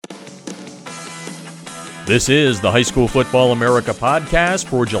This is the High School Football America podcast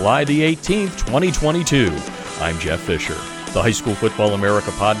for July the 18th, 2022. I'm Jeff Fisher. The High School Football America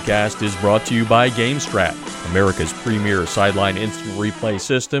podcast is brought to you by GameStrat, America's premier sideline instant replay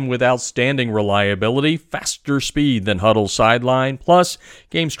system with outstanding reliability, faster speed than Huddle's sideline. Plus,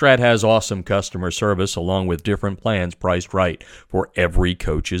 GameStrat has awesome customer service along with different plans priced right for every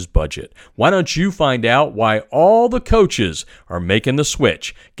coach's budget. Why don't you find out why all the coaches are making the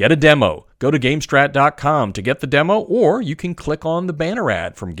switch? Get a demo. Go to GameStrat.com to get the demo, or you can click on the banner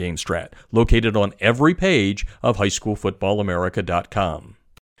ad from GameStrat, located on every page of HighSchoolFootballAmerica.com.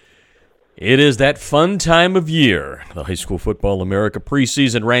 It is that fun time of year. The High School Football America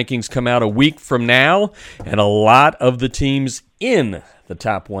preseason rankings come out a week from now, and a lot of the teams in the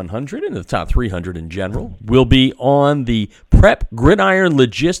top 100 and the top 300 in general will be on the Prep Gridiron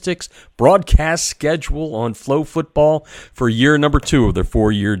Logistics broadcast schedule on FloFootball for year number 2 of their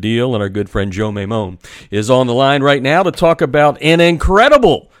 4-year deal. And our good friend Joe Maimone is on the line right now to talk about an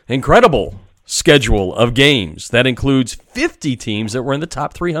incredible schedule of games that includes 50 teams that were in the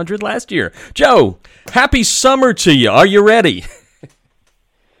top 300 last year. Joe, happy summer to you. Are you ready?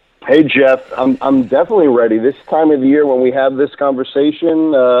 Hey, Jeff, I'm definitely ready. This time of the year when we have this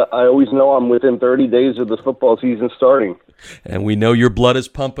conversation, I always know I'm within 30 days of the football season starting. And we know your blood is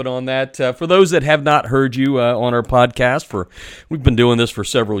pumping on that. For those that have not heard you on our podcast, we've been doing this for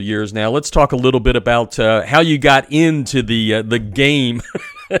several years now. Let's talk a little bit about how you got into the game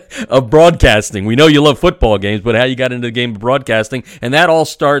of broadcasting. We know you love football games, but how you got into the game of broadcasting, and that all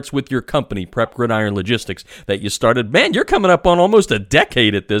starts with your company, Prep Gridiron Logistics, that you started. Man, you're coming up on almost a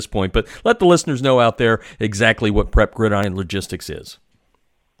decade at this point, but let the listeners know out there exactly what Prep Gridiron Logistics is.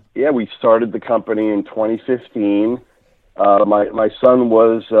 Yeah, we started the company in 2015. My son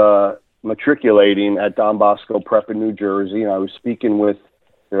was matriculating at Don Bosco Prep in New Jersey, and I was speaking with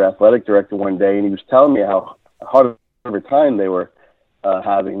their athletic director one day, and he was telling me how hard of a time they were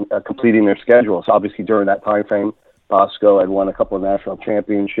having completing their schedules. Obviously, during that time frame, Bosco had won a couple of national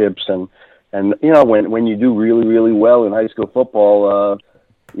championships, and you know, when you do really, really well in high school football,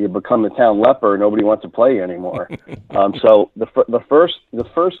 you become the town leper. Nobody wants to play anymore. So the first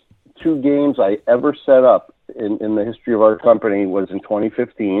 2 games I ever set up in the history of our company was in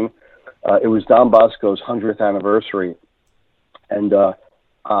 2015. It was Don Bosco's 100th anniversary, and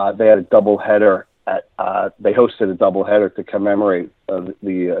they had a doubleheader. They hosted a doubleheader to commemorate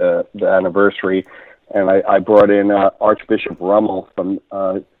the anniversary, and I brought in Archbishop Rummel from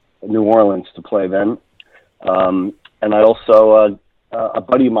New Orleans to play them, and I also a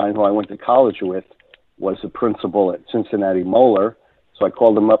buddy of mine who I went to college with was the principal at Cincinnati Moeller. So I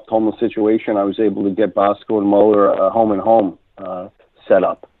called him up, told him the situation. I was able to get Bosco and Moeller a home-and-home set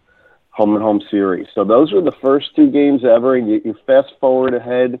up, home-and-home series. So those were the first 2 games ever. And you fast forward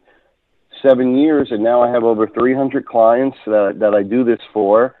ahead 7 years, and now I have over 300 clients that I do this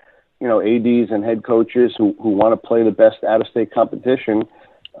for, you know, ADs and head coaches who want to play the best out-of-state competition.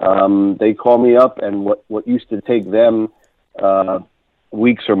 They call me up, and what used to take them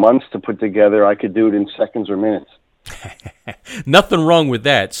weeks or months to put together, I could do it in seconds or minutes. Nothing wrong with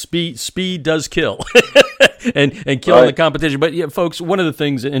that. Speed does kill. and killing the competition. But yeah, folks, one of the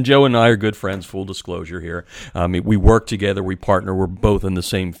things, and Joe and I are good friends, full disclosure here. We work together, we partner, we're both in the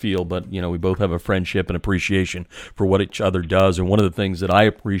same field, but you know, we both have a friendship and appreciation for what each other does. And one of the things that I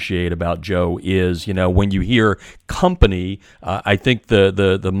appreciate about Joe is, you know, when you hear company, I think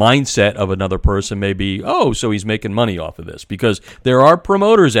the mindset of another person may be, oh, so he's making money off of this, because there are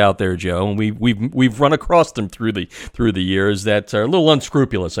promoters out there, Joe, and we've run across them through the years that are a little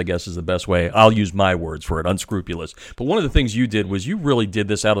unscrupulous, I guess is the best way. I'll use my words for it, unscrupulous. But one of the things you did was you really did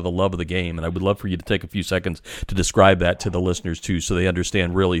this out of the love of the game, and I would love for you to take a few seconds to describe that to the listeners too, so they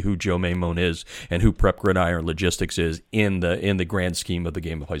understand really who Joe Maimone is and who Prep Gridiron Logistics is in the grand scheme of the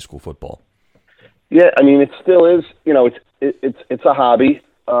game of high school football. Yeah, I mean, it still is. You know, it's a hobby.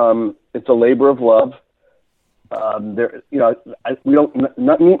 It's a labor of love. We don't.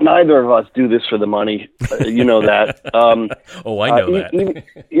 Neither of us do this for the money. You know that. Oh, I know that.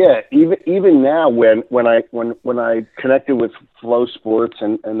 Even now, when I connected with Flow Sports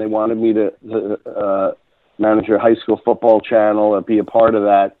and they wanted me to manage a high school football channel or be a part of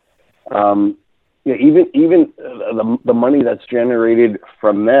that. Even the money that's generated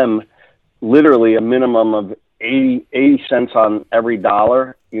from them, literally a minimum of 80 cents on every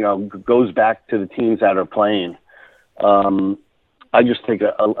dollar, you know, goes back to the teams that are playing. I just take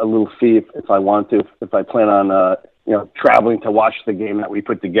a little fee if I want to, if I plan on, traveling to watch the game that we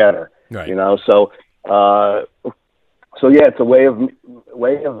put together, right. You know, so yeah, it's a way of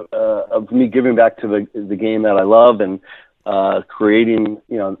me giving back to the game that I love. And creating,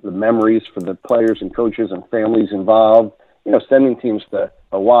 the memories for the players and coaches and families involved, sending teams to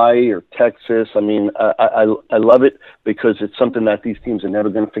Hawaii or Texas. I mean, I love it because it's something that these teams are never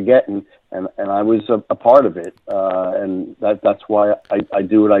going to forget, and I was a part of it, and that's why I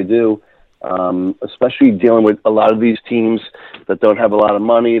do what I do, especially dealing with a lot of these teams that don't have a lot of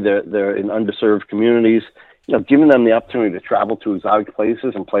money. They're in underserved communities. Giving them the opportunity to travel to exotic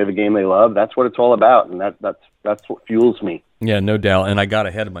places and play the game they love. That's what it's all about, and that's what fuels me. Yeah, no doubt. And I got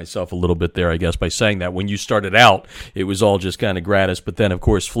ahead of myself a little bit there, I guess, by saying that when you started out, it was all just kind of gratis. But then, of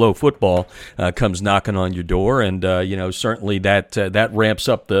course, FloFootball comes knocking on your door, and certainly that ramps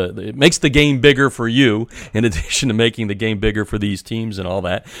up it makes the game bigger for you, in addition to making the game bigger for these teams and all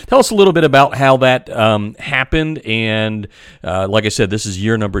that. Tell us a little bit about how that happened. And like I said, this is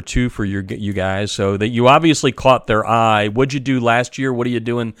year number 2 for you guys, so that you obviously caught their eye. What'd you do last year? What are you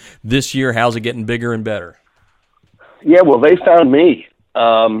doing this year? How's it getting bigger and better? Yeah, well, they found me.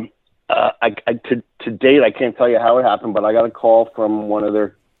 To date, I can't tell you how it happened, but I got a call from one of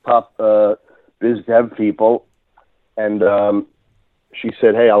their top biz dev people, and she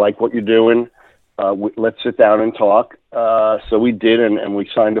said, "Hey, I like what you're doing. Let's sit down and talk." So we did, and we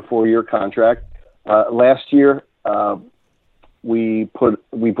signed a 4-year contract. Last year, we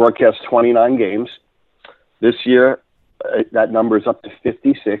broadcast 29 games. This year, that number is up to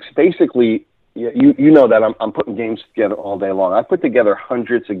 56. Basically, you know that I'm putting games together all day long. I put together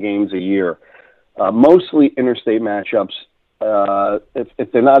hundreds of games a year, mostly interstate matchups.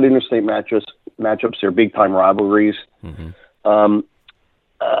 If they're not interstate matchups, they're big time rivalries. Mm-hmm.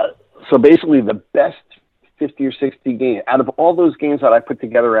 So basically, the best 50 or 60 games out of all those games that I put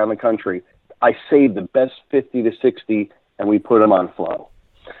together around the country, I saved the best 50 to 60, and we put them on Flow.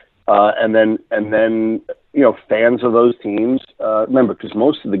 And then fans of those teams, remember, because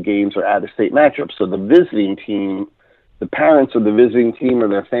most of the games are out-of-state matchups, so the visiting team, the parents of the visiting team or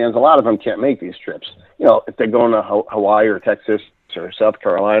their fans, a lot of them can't make these trips. If they're going to Hawaii or Texas or South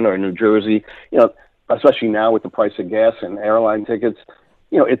Carolina or New Jersey, especially now with the price of gas and airline tickets,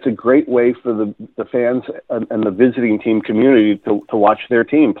 it's a great way for the fans and the visiting team community to watch their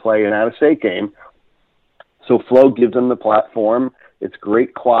team play an out-of-state game. So Flow gives them the platform. It's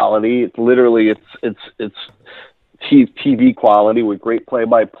great quality. It's literally it's TV quality with great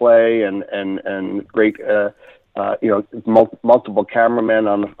play-by-play and great multiple cameramen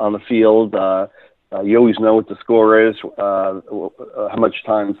on the field. You always know what the score is, how much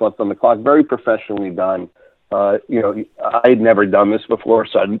time is left on the clock. Very professionally done. I had never done this before,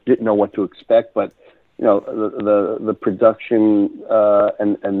 so I didn't know what to expect. But the production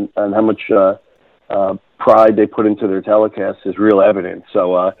and how much pride they put into their telecast is real evident.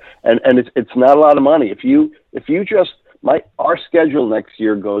 So and it's not a lot of money. If you just our schedule next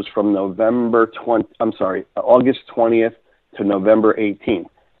year goes from August 20th to November 18th.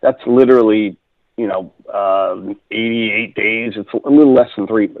 That's literally 88 days. It's a little less than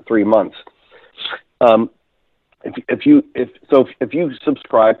three months. If you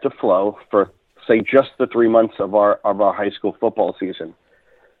subscribe to Flow for say just the 3 months of our high school football season,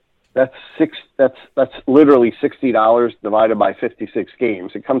 that's literally $60 divided by 56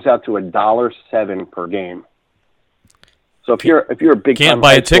 games. It comes out to $1.07 per game. So if you're a big can't time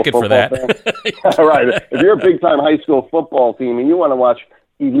buy a ticket for that, fan, right? If you're a big time high school football team and you want to watch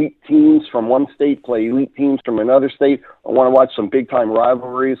elite teams from one state play elite teams from another state, or want to watch some big time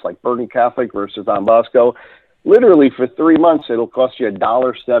rivalries like Bergen Catholic versus Don Bosco, literally for 3 months it'll cost you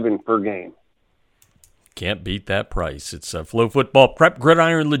 $1.07 per game. Can't beat that price. It's FloFootball, Prep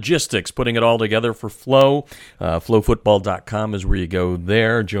Gridiron Logistics, putting it all together for Flow. FloFootball.com is where you go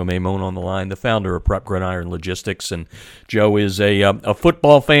there. Joe Maimone on the line, the founder of Prep Gridiron Logistics. And Joe is a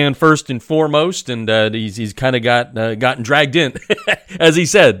football fan first and foremost, and he's kind of gotten dragged in. As he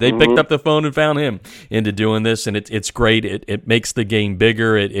said, they picked up the phone and found him into doing this, and it's great. It makes the game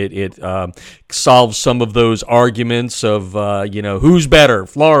bigger. It solves some of those arguments of, who's better,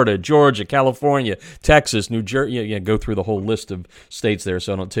 Florida, Georgia, California, Texas, New Jersey, go through the whole list of states there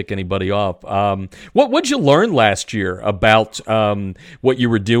so I don't tick anybody off. What'd you learn last year about what you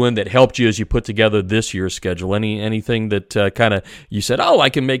were doing that helped you as you put together this year's schedule? Anything that kind of you said, I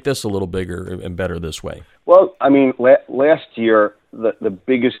can make this a little bigger and better this way? Well, I mean, last year, the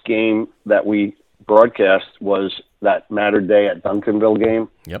biggest game that we broadcast was that Matter Day at Duncanville game.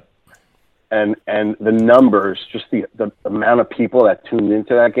 Yep. And the numbers, just the amount of people that tuned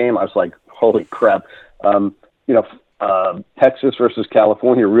into that game, I was like, holy crap. Texas versus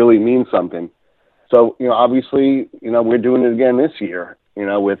California really means something. So, obviously, we're doing it again this year,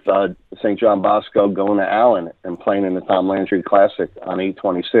 with St. John Bosco going to Allen and playing in the Tom Landry Classic on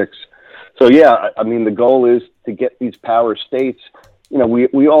 8/26. So, yeah, I mean, the goal is to get these power states.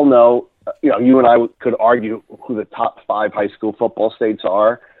 We all know, you and I could argue who the top 5 high school football states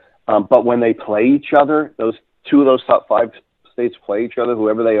are. But when they play each other, those 2 of those top 5 states play each other,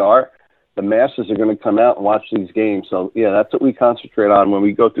 whoever they are, the masses are going to come out and watch these games. So, yeah, that's what we concentrate on. When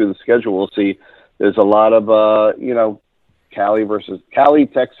we go through the schedule, we'll see there's a lot of, Cali,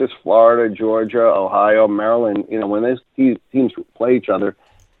 Texas, Florida, Georgia, Ohio, Maryland. When those teams play each other,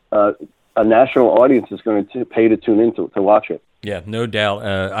 a national audience is going to pay to tune in to watch it. Yeah, no doubt.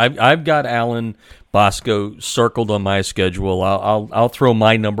 I've got Alan Bosco circled on my schedule. I'll throw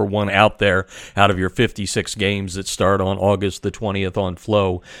my number 1 out there out of your 56 games that start on August the 20th on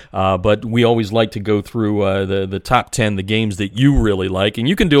Flo. But we always like to go through the top 10, the games that you really like, and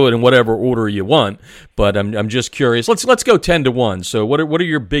you can do it in whatever order you want. But I'm just curious. Let's go 10-1. So what are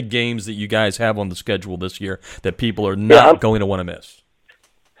your big games that you guys have on the schedule this year that people are not going to want to miss?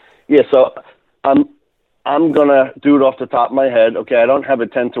 Yeah, so I'm going to do it off the top of my head. Okay, I don't have a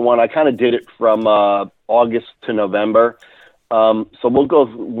 10-1. I kind of did it from August to November. So we'll go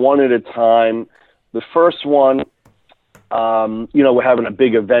one at a time. The first one, we're having a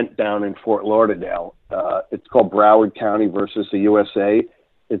big event down in Fort Lauderdale. It's called Broward County versus the USA.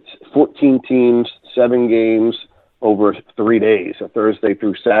 It's 14 teams, 7 games over 3 days, a Thursday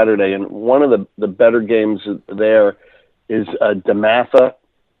through Saturday. And one of the better games there is DeMatha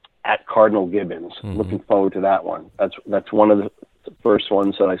at Cardinal Gibbons. Mm-hmm. Looking forward to that one. That's one of the first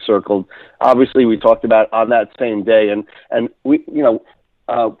ones that I circled. Obviously, we talked about on that same day, and we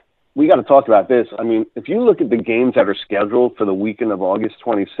got to talk about this. I mean, if you look at the games that are scheduled for the weekend of August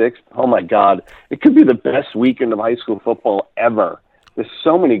 26th, oh my God, it could be the best weekend of high school football ever. There's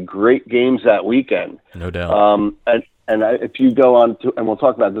so many great games that weekend. No doubt. If you go on to, and we'll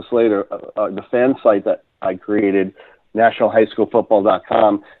talk about this later, the fan site that I created,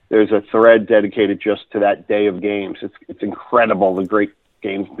 nationalhighschoolfootball.com, there's a thread dedicated just to that day of games. It's incredible, the great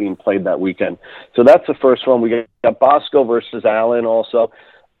games being played that weekend. So that's the first one. We got Bosco versus Allen also.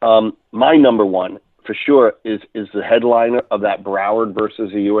 My number 1, for sure, is the headliner of that Broward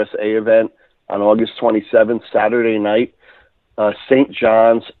versus the USA event on August 27th, Saturday night, St.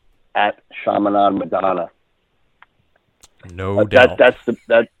 John's at Chaminade Madonna. No doubt.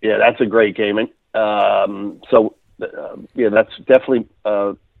 That's a great game. And that's definitely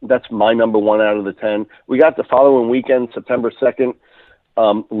that's my number 1 out of the 10. We got the following weekend, September 2nd.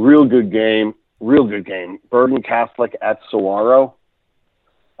 Real good game. Bergen Catholic at Saguaro.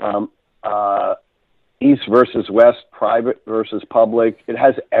 East versus West, private versus public. It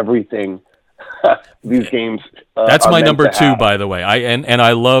has everything. These games. That's my number 2, by the way.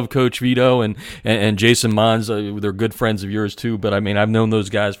 I love Coach Vito and Jason Mons. They're good friends of yours too. But I mean, I've known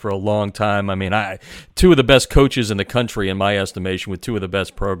those guys for a long time. I mean, 2 of the best coaches in the country, in my estimation, with 2 of the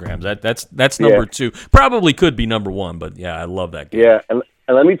best programs. That's number 2. Probably could be number 1, but yeah, I love that game. Yeah, and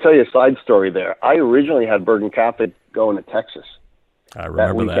let me tell you a side story there. I originally had Bergen Catholic going to Texas. I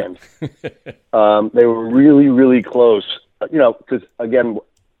remember that. They were really, really close. Because again.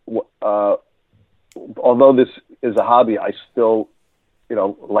 Although this is a hobby, I still,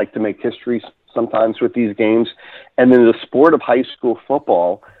 like to make history sometimes with these games. And in the sport of high school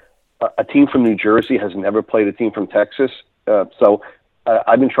football, a team from New Jersey has never played a team from Texas. So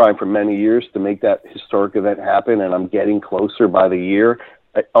I've been trying for many years to make that historic event happen, and I'm getting closer by the year.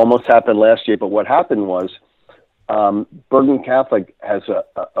 It almost happened last year, but what happened was Bergen Catholic has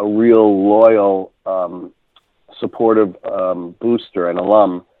a real loyal, supportive booster and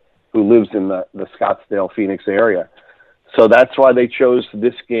alum who lives in the Scottsdale, Phoenix area. So that's why they chose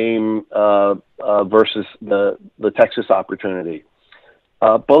this game versus the Texas opportunity.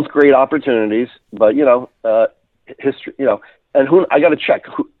 Both great opportunities, but, history, and I got to check.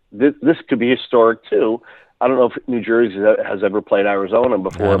 This could be historic, too. I don't know if New Jersey has ever played Arizona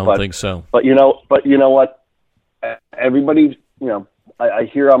before. I don't think so. But you know what? Everybody, I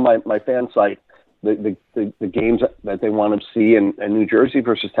hear on my fan site, the games that they want to see, and New Jersey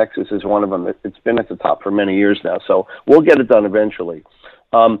versus Texas is one of them. It's been at the top for many years now, so we'll get it done eventually.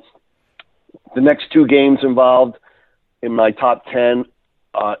 The next 2 games involved in my top 10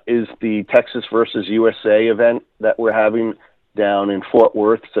 is the Texas versus USA event that we're having down in Fort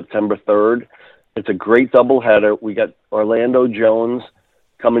Worth, September 3rd. It's a great doubleheader. We got Orlando Jones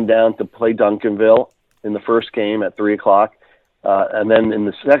coming down to play Duncanville in the first game at 3 o'clock. And then in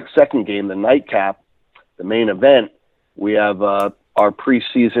the second game, the nightcap, the main event, we have our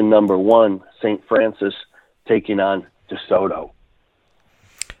preseason number 1, St. Francis, taking on DeSoto.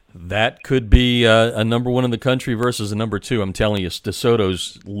 That could be a number one in the country versus a number two. I'm telling you,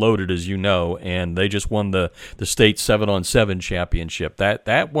 DeSoto's loaded, as you know, and they just won the state 7-on-7 championship.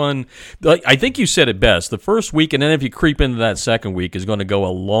 That one, I think you said it best. The first week, and then if you creep into that second week, is going to go a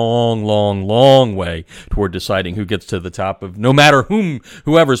long, long, long way toward deciding who gets to the top of no matter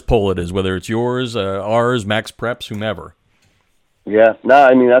whoever's poll it is, whether it's yours, ours, Max Preps, whomever. Yeah, no,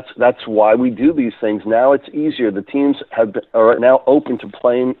 I mean that's why we do these things. Now it's easier. The teams are now open to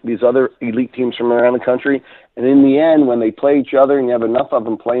playing these other elite teams from around the country, and in the end, when they play each other, and you have enough of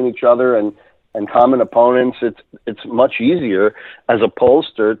them playing each other and common opponents, it's much easier as a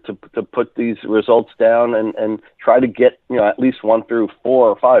pollster to put these results down and try to get at least 1 through 4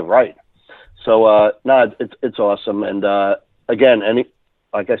 or 5 right. So it's awesome, and again,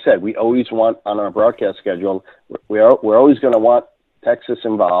 like I said, we always want on our broadcast schedule, we're always going to want Texas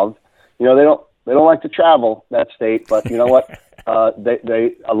involved. They don't like to travel, that state, but you know what?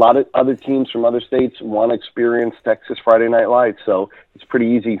 A lot of other teams from other states want to experience Texas Friday Night Lights, so it's pretty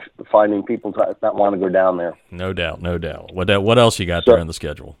easy finding people that want to go down there. No doubt. What else you got there on the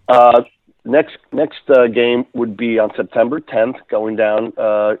schedule? Next game would be on September 10th, going down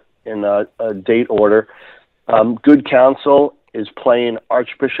in a date order. Good Counsel is playing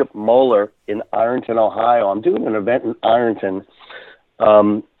Archbishop Moeller in Ironton, Ohio. I'm doing an event in Ironton.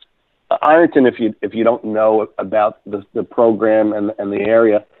 Ironton, if you don't know about the program and the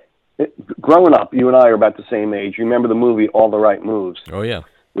area, growing up, you and I are about the same age. You remember the movie All the Right Moves? Oh yeah,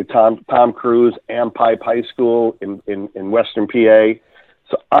 with Tom Cruise, Ampipe High School in Western PA.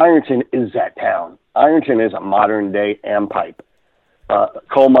 So Ironton is that town. Ironton is a modern day Ampipe,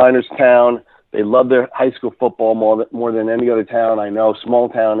 coal miners town. They love their high school football more than any other town I know. Small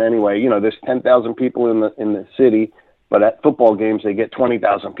town anyway. There's 10,000 people in the city, but at football games they get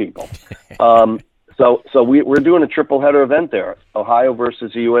 20,000 people. So we're doing a triple header event there: Ohio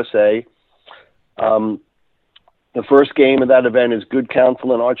versus the USA. The first game of that event is Good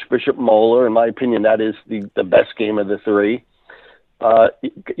Counsel and Archbishop Moeller. In my opinion, that is the best game of the three.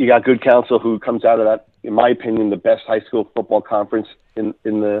 You got Good Counsel, who comes out of that, in my opinion, the best high school football conference in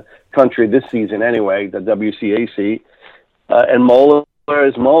the country this season anyway, the WCAC. And Moeller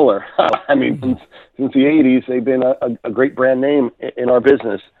is Moeller. I mean, since the 80s, they've been a great brand name in our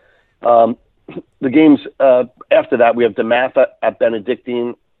business. The games after that, we have DeMatha at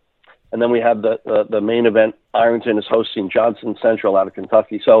Benedictine, and then we have the main event. Ironton is hosting Johnson Central out of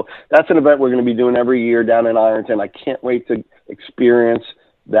Kentucky. So that's an event we're going to be doing every year down in Ironton. I can't wait to experience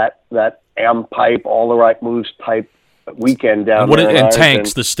that Ampipe, All the Right Moves type weekend down there. And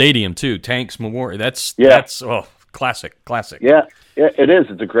Tanks, the stadium too. Tanks Memorial. That's classic. Yeah, it is.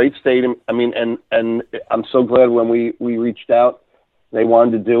 It's a great stadium. I mean, and I'm so glad when we reached out, they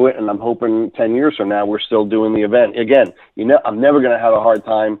wanted to do it, and I'm hoping 10 years from now we're still doing the event. Again, I'm never going to have a hard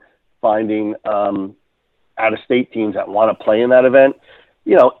time finding out-of-state teams that want to play in that event.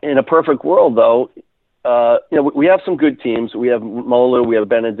 In a perfect world, though, we have some good teams. We have Moeller, we have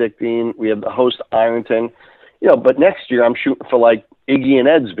Benedictine, we have the host Ironton. But next year I'm shooting for like Iggy and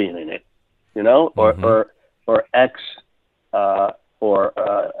Ed's being in it, or X, or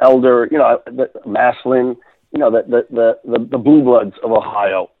Elder, Maslin, the Blue Bloods of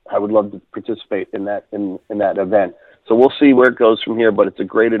Ohio. I would love to participate in that event. So we'll see where it goes from here, but it's a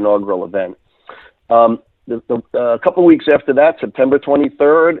great inaugural event. A couple of weeks after that, September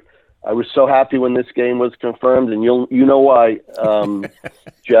 23rd, I was so happy when this game was confirmed, and you know why,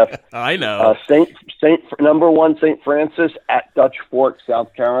 Jeff. I know. Number 1 St. Francis at Dutch Fork,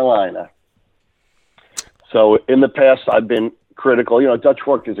 South Carolina. So in the past, I've been critical. Dutch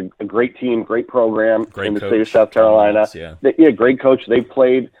Fork is a great team, great program in the state of South Carolina. Great coach. They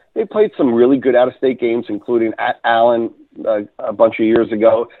played some really good out-of-state games, including at Allen a bunch of years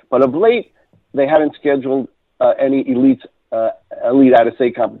ago. But of late, they hadn't scheduled any elite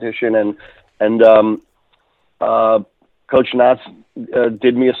out-of-state competition, and Coach Knotts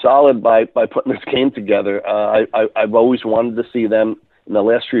did me a solid by putting this game together. I've always wanted to see them in the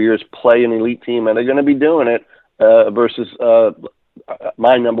last few years play an elite team, and they're going to be doing it versus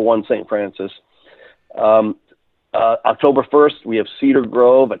my number 1 St. Francis. October 1st, we have Cedar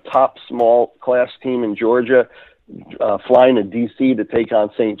Grove, a top small class team in Georgia, flying to D.C. to take on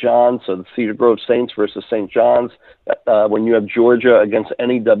St. John's. So the Cedar Grove Saints versus St. John's. When you have Georgia against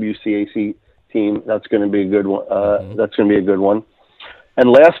any WCAC team, that's going to be a good one. That's going to be a good one. And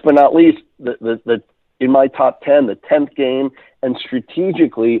last but not least, the in my top 10, the 10th game, and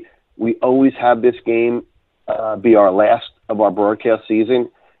strategically, we always have this game be our last of our broadcast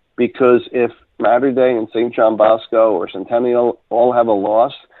season, because if Mater Dei and St. John Bosco or Centennial all have a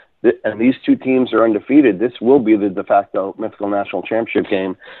loss, and these two teams are undefeated, this will be the de facto Mythical National Championship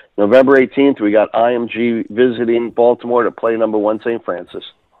game. November 18th, we got IMG visiting Baltimore to play number 1 St. Francis.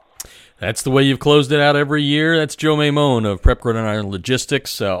 That's the way you've closed it out every year. That's Joe Maimone of Prep Gridiron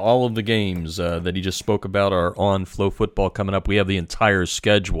Logistics. All of the games that he just spoke about are on FloFootball coming up. We have the entire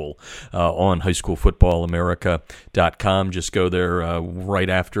schedule on highschoolfootballamerica.com. Just go there right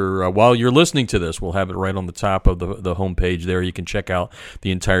after, while you're listening to this. We'll have it right on the top of the homepage there. You can check out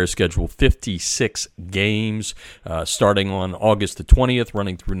the entire schedule, 56 games, starting on August the 20th,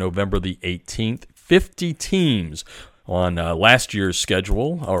 running through November the 18th. 50 teams on last year's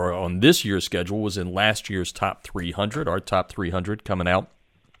schedule, or on this year's schedule, was in last year's top 300. Our top 300 coming out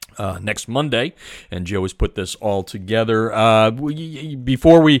next Monday, and Joe has put this all together.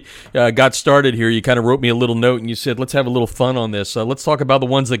 Before we got started here, you kind of wrote me a little note, and you said, let's have a little fun on this. Let's talk about the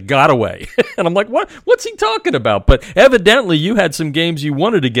ones that got away. And I'm like, what's he talking about? But evidently, you had some games you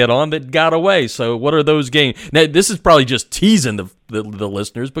wanted to get on that got away. So what are those games? Now, this is probably just teasing the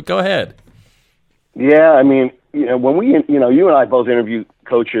listeners, but go ahead. Yeah, I mean, when we, you and I both interview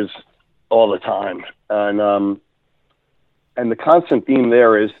coaches all the time, and the constant theme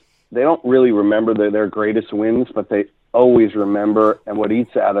there is they don't really remember their greatest wins, but they always remember, and what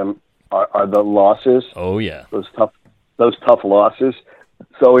eats at them are the losses. Oh yeah, those tough losses.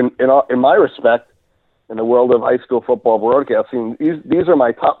 So in my respect, in the world of high school football broadcasting, these are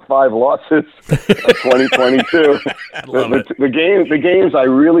my top 5 losses of 2022. The games I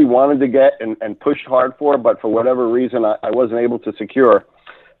really wanted to get and pushed hard for, but for whatever reason I wasn't able to secure.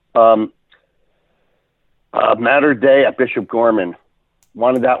 Matter Day at Bishop Gorman,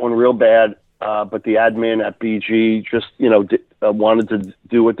 wanted that one real bad, but the admin at BG just wanted to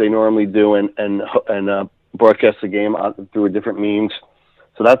do what they normally do and broadcast the game through a different means.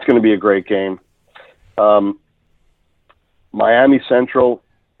 So that's going to be a great game. Miami Central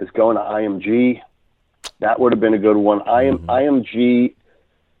is going to IMG. That would have been a good one. IMG.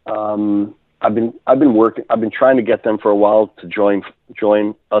 I've been trying to get them for a while to join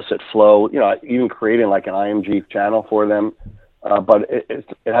us at Flow. Even creating like an IMG channel for them, but it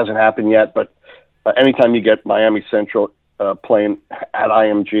hasn't happened yet. But anytime you get Miami Central playing at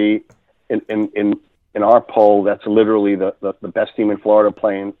IMG in our poll, that's literally the best team in Florida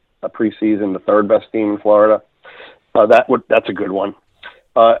playing a preseason, the 3rd best team in Florida. That's a good one.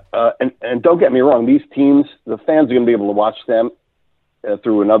 And don't get me wrong, these teams, the fans are going to be able to watch them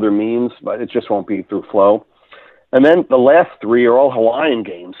through another means, but it just won't be through Flow. And then the last 3 are all Hawaiian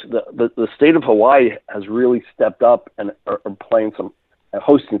games. The state of Hawaii has really stepped up and are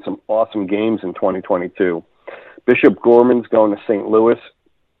hosting some awesome games in 2022. Bishop Gorman's going to St. Louis.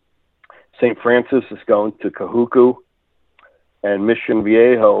 St. Francis is going to Kahuku. And Mission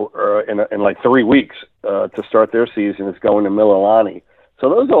Viejo, in like 3 weeks to start their season, is going to Mililani. So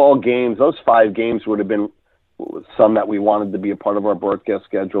those are all games. Those 5 games would have been some that we wanted to be a part of our broadcast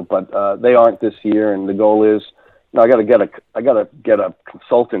schedule, but they aren't this year. And the goal is, I got to get a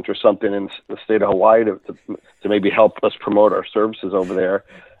consultant or something in the state of Hawaii to maybe help us promote our services over there,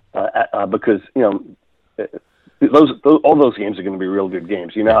 because all those games are going to be real good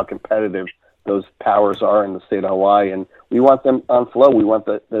games. You know how competitive those powers are in the state of Hawaii, and we want them on Flow. We want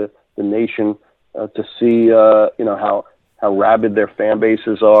the nation to see how rabid their fan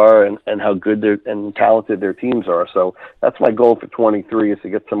bases are and how good and talented their teams are. So that's my goal for 23 is to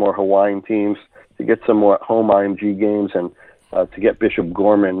get some more Hawaiian teams, to get some more home IMG games, and to get Bishop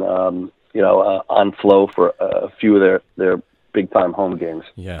Gorman on Flow for a few of their big-time home games.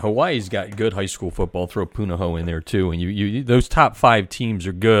 Yeah, Hawaii's got good high school football. Throw Punahou in there, too. And you those top 5 teams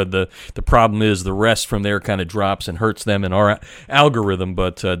are good. The problem is the rest from there kind of drops and hurts them in our algorithm.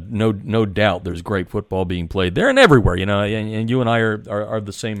 But no doubt there's great football being played there and everywhere, and you and I are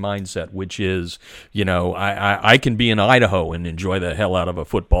the same mindset, which is, I can be in Idaho and enjoy the hell out of a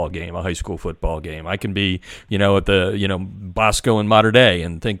football game, a high school football game. I can be, at the, Bosco and Mater Dei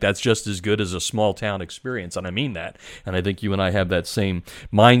and think that's just as good as a small-town experience. And I mean that. And I think you and I have that same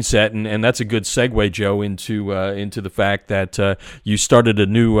mindset, and that's a good segue, Joe, into the fact that you started a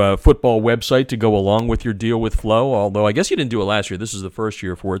new football website to go along with your deal with Flow, although I guess you didn't do it last year. This is the first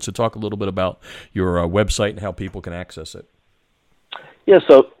year for it, so talk a little bit about your website and how people can access it. Yeah,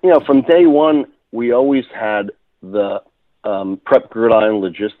 so, from day one, we always had the Prep Gridiron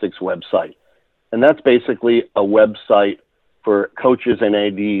Logistics website, and that's basically a website for coaches and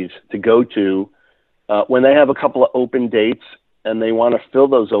ADs to go to when they have a couple of open dates and they want to fill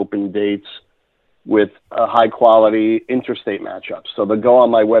those open dates with high-quality interstate matchups. So they'll go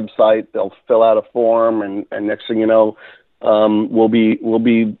on my website, they'll fill out a form, and next thing you know, we'll be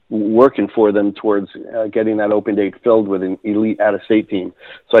working for them towards getting that open date filled with an elite out-of-state team.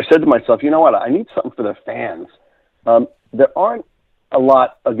 So I said to myself, you know what? I need something for the fans. There aren't a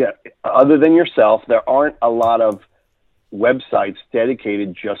lot, again, other than yourself, there aren't a lot of websites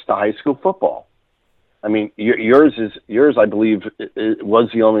dedicated just to high school football. I mean, yours, I believe, was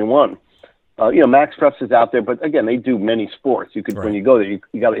the only one. Max Preps is out there, but again, they do many sports. You could, right. When you go there, you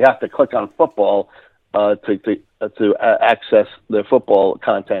have to click on football to access the football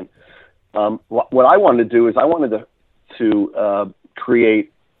content. What I wanted to do is I wanted to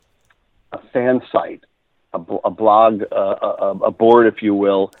create a fan site, a blog, a board, if you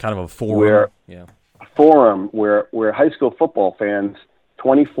will, kind of a forum, where high school football fans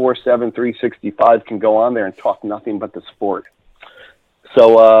 24/7, 365 can go on there and talk nothing but the sport.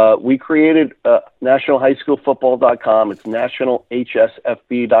 So we created nationalhighschoolfootball.com. It's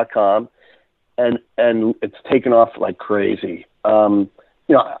nationalhsfb.com, and it's taken off like crazy. I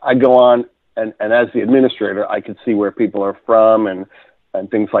go on, and as the administrator, I can see where people are from and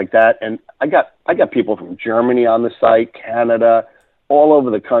things like that. And I got people from Germany on the site, Canada, all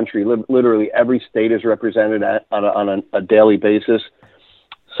over the country. Literally every state is represented on a daily basis.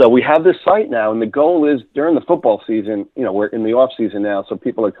 So we have this site now, and the goal is during the football season, we're in the off season now, so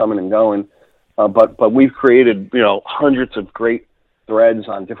people are coming and going. But we've created, hundreds of great threads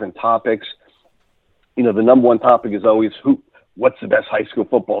on different topics. The number one topic is always what's the best high school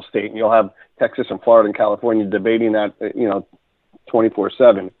football state? And you'll have Texas and Florida and California debating that,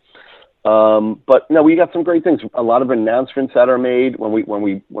 24/7. But no, we got some great things. A lot of announcements that are made when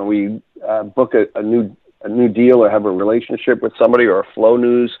we book a new deal or have a relationship with somebody or a Flow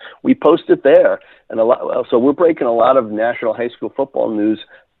News, we post it there. And so we're breaking a lot of national high school football news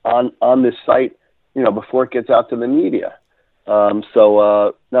on this site, before it gets out to the media.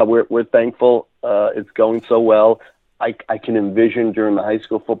 No, we're thankful. It's going so well. I can envision during the high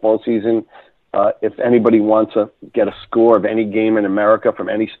school football season, if anybody wants to get a score of any game in America from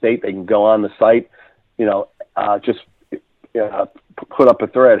any state, they can go on the site, just put up a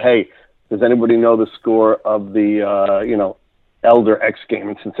thread. Hey, does anybody know the score of the, Elder X game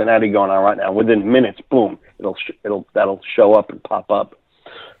in Cincinnati going on right now? Within minutes, boom, that'll show up and pop up.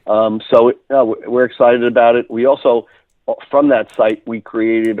 We're excited about it. We also, from that site, we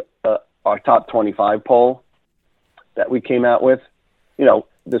created our top 25 poll that we came out with.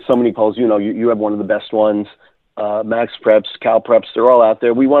 There's so many polls. You have one of the best ones. Max Preps, Cal Preps, they're all out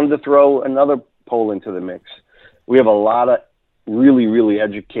there. We wanted to throw another poll into the mix. We have a lot of really, really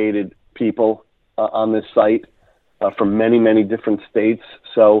educated people on this site from many, many different states.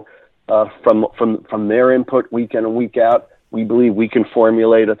 So from their input week in and week out, we believe we can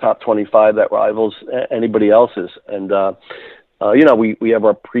formulate a top 25 that rivals anybody else's. And, we have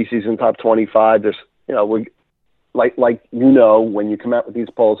our preseason top 25. There's, we're when you come out with these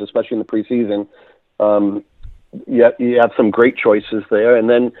polls, especially in the preseason, you have some great choices there, and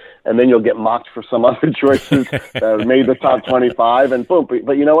then you'll get mocked for some other choices that made the top 25, and boom.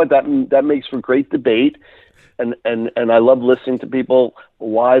 But you know what? That makes for great debate, and I love listening to people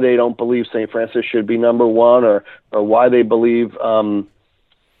why they don't believe St. Francis should be number one, or why they believe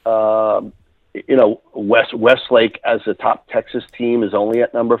Westlake as a top Texas team is only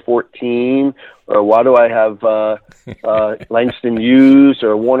at number 14, or why do I have Langston Hughes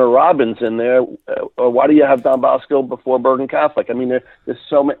or Warner Robins in there, or why do you have Don Bosco before Bergen Catholic? I mean, there's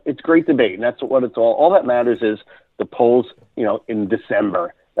so many. It's great debate, and that's what it's all that matters is the polls, in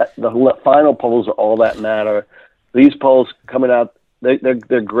December. The final polls are all that matter. These polls coming out,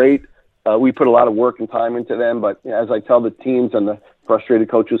 they're great. We put a lot of work and time into them, but as I tell the teams and the frustrated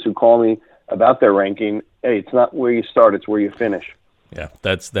coaches who call me about their ranking, hey, it's not where you start, it's where you finish. Yeah,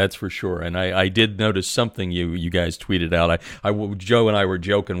 that's for sure. And I did notice something you guys tweeted out. Joe and I were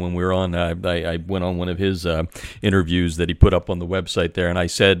joking when we were on. I went on one of his interviews that he put up on the website there, and I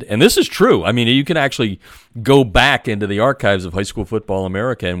said, and this is true. I mean, you can actually go back into the archives of High School Football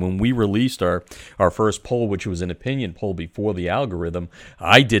America, and when we released our first poll, which was an opinion poll before the algorithm,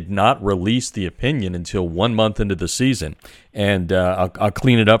 I did not release the opinion until 1 month into the season. And I'll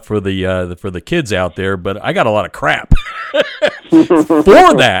clean it up for the kids out there, but I got a lot of crap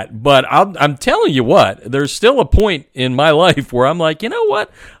for that. But I'm telling you what, there's still a point in my life where I'm like, you know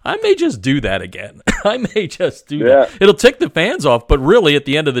what, I may just do that again. I may just do that. It'll tick the fans off, but really, at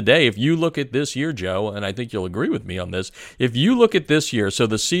the end of the day, if you look at this year, Joe, and I think you'll agree with me on this, if you look at this year, so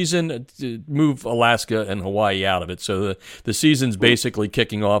the season, move Alaska and Hawaii out of it, so the season's basically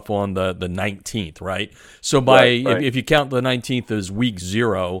kicking off on the 19th, right? So if you count the 19th as week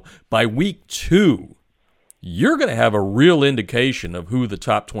 0, by week 2, you're going to have a real indication of who the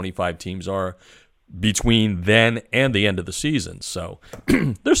top 25 teams are between then and the end of the season. So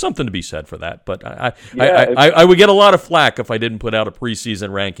there's something to be said for that. But I would get a lot of flack if I didn't put out a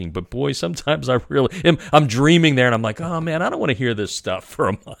preseason ranking. But boy, sometimes I'm dreaming there, and I'm like, oh man, I don't want to hear this stuff for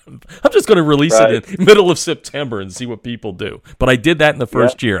a month. I'm just going to release it in the middle of September and see what people do. But I did that in the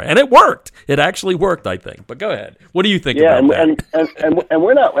first year, and it worked. It actually worked, I think. But go ahead. What do you think about that? And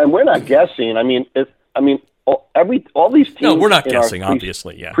we're not guessing. I mean, all these teams. No, we're not guessing.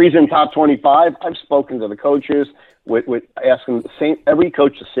 Obviously, yeah. Preseason top 25. I've spoken to the coaches with asking every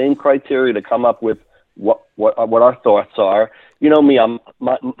coach the same criteria to come up with what our thoughts are. You know me.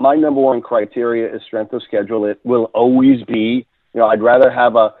 My number one criteria is strength of schedule. It will always be. I'd rather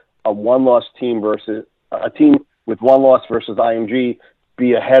have a one-loss team versus a team with one loss versus IMG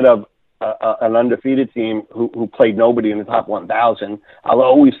be ahead of an undefeated team who played nobody in the top 1,000. I'll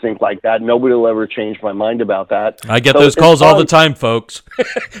always think like that. Nobody will ever change my mind about that. I get those calls all the time, folks.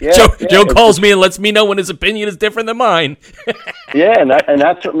 Joe calls me and lets me know when his opinion is different than mine. And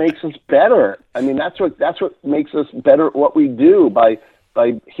that's what makes us better. I mean, that's what makes us better at what we do by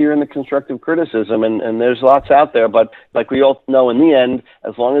hearing the constructive criticism. And there's lots out there, but like we all know, in the end,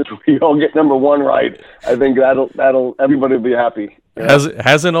 as long as we all get number one right, I think that'll everybody will be happy.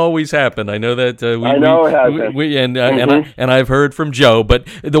 Hasn't always happened. I know that. I know it hasn't. And I've heard from Joe. But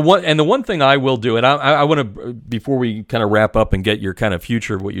the one thing I will do, and I want to, before we kind of wrap up and get your kind of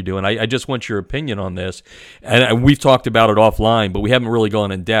future of what you're doing, I just want your opinion on this. And we've talked about it offline, but we haven't really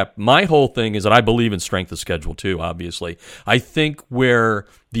gone in depth. My whole thing is that I believe in strength of schedule too. Obviously, I think where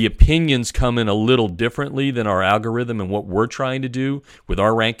the opinions come in a little differently than our algorithm and what we're trying to do with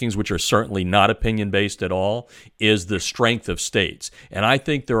our rankings, which are certainly not opinion-based at all, is the strength of states. And I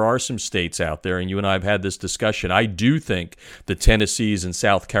think there are some states out there, and you and I have had this discussion. I do think the Tennessees and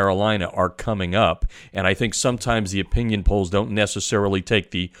South Carolina are coming up, and I think sometimes the opinion polls don't necessarily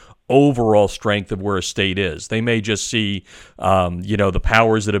take the overall strength of where a state is. They may just see, the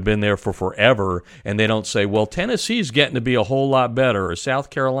powers that have been there for forever, and they don't say, well, Tennessee's getting to be a whole lot better, or South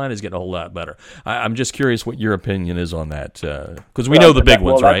Carolina's getting a whole lot better. I'm just curious what your opinion is on that, because we know the big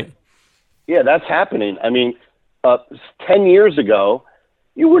ones, right? Yeah, that's happening. I mean, 10 years ago,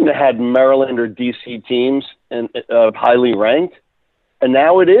 you wouldn't have had Maryland or D.C. teams highly ranked. And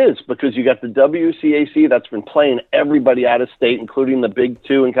now it is, because you got the WCAC that's been playing everybody out of state, including the big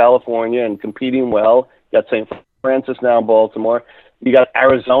two in California, and competing well. You got St. Francis now in Baltimore. You got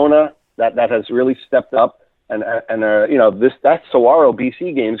Arizona that has really stepped up, and that Saguaro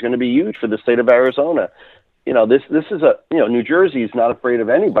BC game is going to be huge for the state of Arizona. This is New Jersey is not afraid of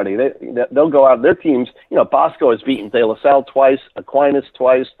anybody. They'll go out. Their teams. Bosco has beaten De La Salle twice, Aquinas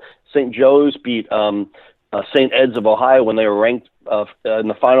twice. St. Joe's beat St. Ed's of Ohio when they were ranked in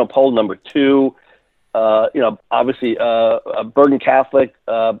the final poll number 2. Obviously, Bergen Catholic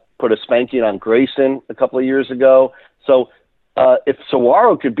put a spanking on Grayson a couple of years ago. So if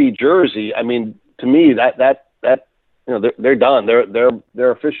Saguaro could beat Jersey, I mean, to me that they're done.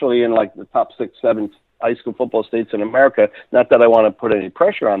 They're officially in like the top 6, 7 high school football states in America. Not that I want to put any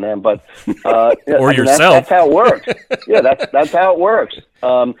pressure on them, but or yourself. That's how it works. Yeah, that's how it works.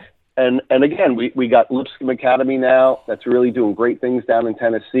 And again, we got Lipscomb Academy now that's really doing great things down in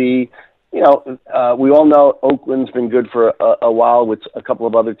Tennessee. We all know Oakland's been good for a while with a couple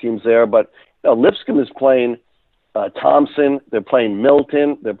of other teams there, but Lipscomb is playing Thompson, they're playing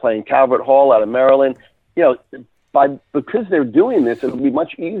Milton, they're playing Calvert Hall out of Maryland. Because they're doing this, it'll be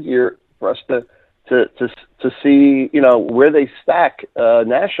much easier for us to see where they stack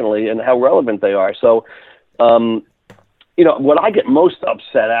nationally and how relevant they are. So what I get most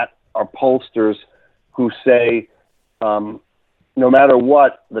upset at are pollsters who say, no matter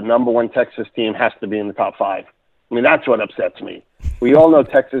what, the number one Texas team has to be in the top 5. I mean, that's what upsets me. We all know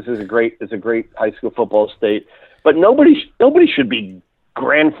Texas is a great high school football state, but nobody should be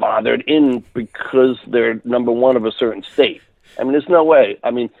grandfathered in because they're number one of a certain state. I mean, there's no way.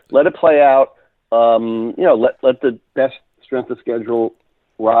 I mean, let it play out. Let the best strength of schedule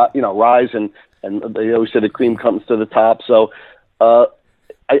rise, and they always say the cream comes to the top. So I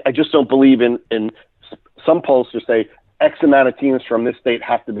just don't believe in some pollsters say X amount of teams from this state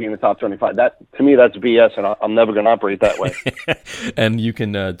have to be in the top 25. That, to me, that's BS, and I'm never going to operate that way. And you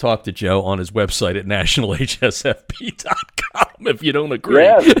can talk to Joe on his website at nationalhsfp.com. if you don't agree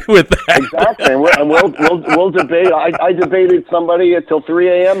Yeah, with that. exactly. And we'll debate. I debated somebody until 3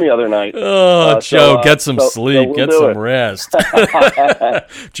 a.m. the other night. Oh, Joe, get some sleep, we'll get some rest.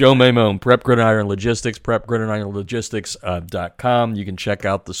 Joe Mamone, Prep Gridiron Logistics, prepgridironlogistics.com. You can check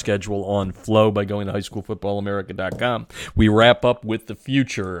out the schedule on Flow by going to highschoolfootballamerica.com. We wrap up with the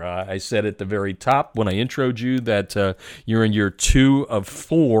future. I said at the very top when I introed you that you're in year 2 of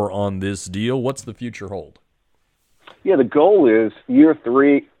 4 on this deal. What's the future hold? Yeah, the goal is year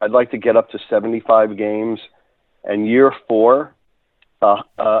 3, I'd like to get up to 75 games, and year 4,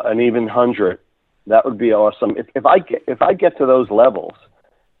 an even 100. That would be awesome. If I get to those levels,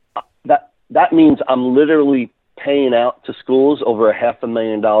 that means I'm literally paying out to schools over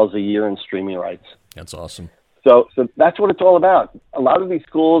 $500,000 a year in streaming rights. That's awesome. So that's what it's all about. A lot of these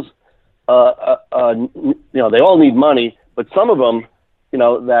schools, they all need money, but some of them,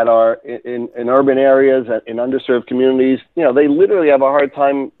 that are in urban areas and in underserved communities, they literally have a hard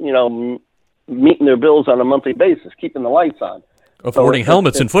time, meeting their bills on a monthly basis, keeping the lights on. Affording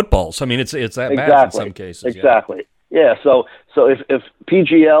helmets and footballs. I mean, it's that bad in some cases. Exactly. Yeah. So if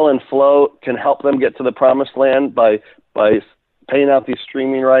PGL and Flow can help them get to the promised land by paying out these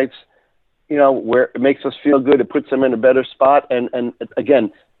streaming rights, where it makes us feel good, it puts them in a better spot. And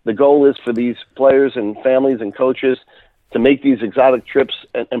again, the goal is for these players and families and coaches to make these exotic trips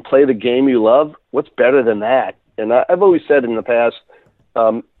and play the game you love. What's better than that? And I've always said in the past,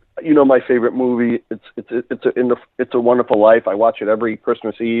 my favorite movie, It's a Wonderful Life. I watch it every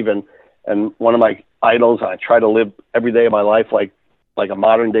Christmas Eve, and one of my idols, I try to live every day of my life like a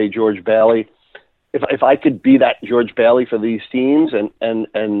modern day George Bailey. If I could be that George Bailey for these teams and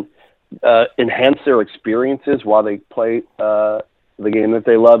enhance their experiences while they play the game that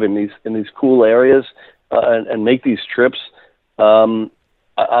they love in these cool areas, and make these trips, going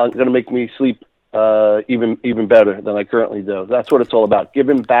to make me sleep even better than I currently do. That's what it's all about,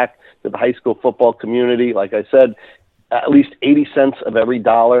 giving back to the high school football community. Like I said, at least 80 cents of every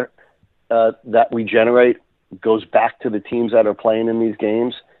dollar that we generate goes back to the teams that are playing in these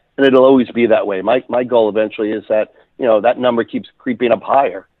games, and it'll always be that way. My goal eventually is that that number keeps creeping up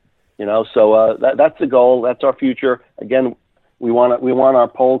higher. So that's the goal. That's our future. Again, we want our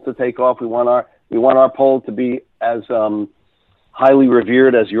poll to take off. We want our poll to be as highly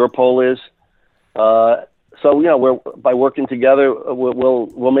revered as your poll is. So we're by working together,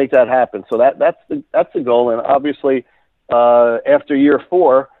 we'll make that happen. So that's the goal. And obviously, after year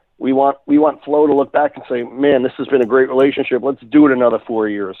 4, we want Flo to look back and say, "Man, this has been a great relationship. Let's do it another 4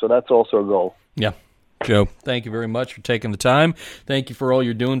 years." So that's also a goal. Yeah. Joe, thank you very much for taking the time. Thank you for all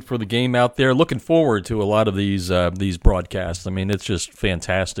you're doing for the game out there. Looking forward to a lot of these broadcasts. I mean, it's just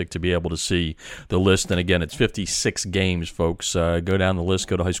fantastic to be able to see the list. And again, it's 56 games, folks. Go down the list.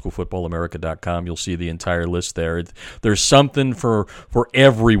 Go to highschoolfootballamerica.com. You'll see the entire list there. There's something for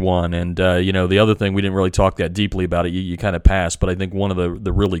everyone. And, the other thing, we didn't really talk that deeply about it. You kind of passed. But I think one of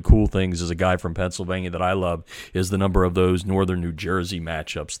the really cool things as a guy from Pennsylvania that I love is the number of those northern New Jersey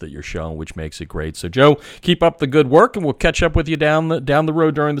matchups that you're showing, which makes it great. So, Joe, keep up the good work, and we'll catch up with you down the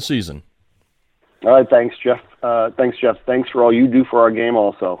road during the season. All right, thanks, Jeff. Thanks for all you do for our game.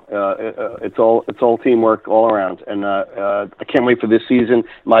 Also, it's all teamwork all around, and I can't wait for this season. In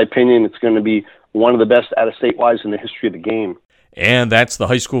my opinion, it's going to be one of the best out-of-state-wise in the history of the game. And that's the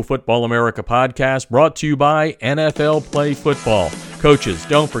High School Football America podcast, brought to you by NFL Play Football. Coaches,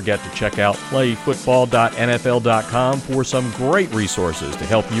 don't forget to check out playfootball.nfl.com for some great resources to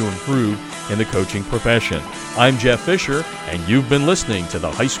help you improve in the coaching profession. I'm Jeff Fisher, and you've been listening to the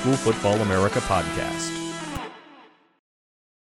High School Football America podcast.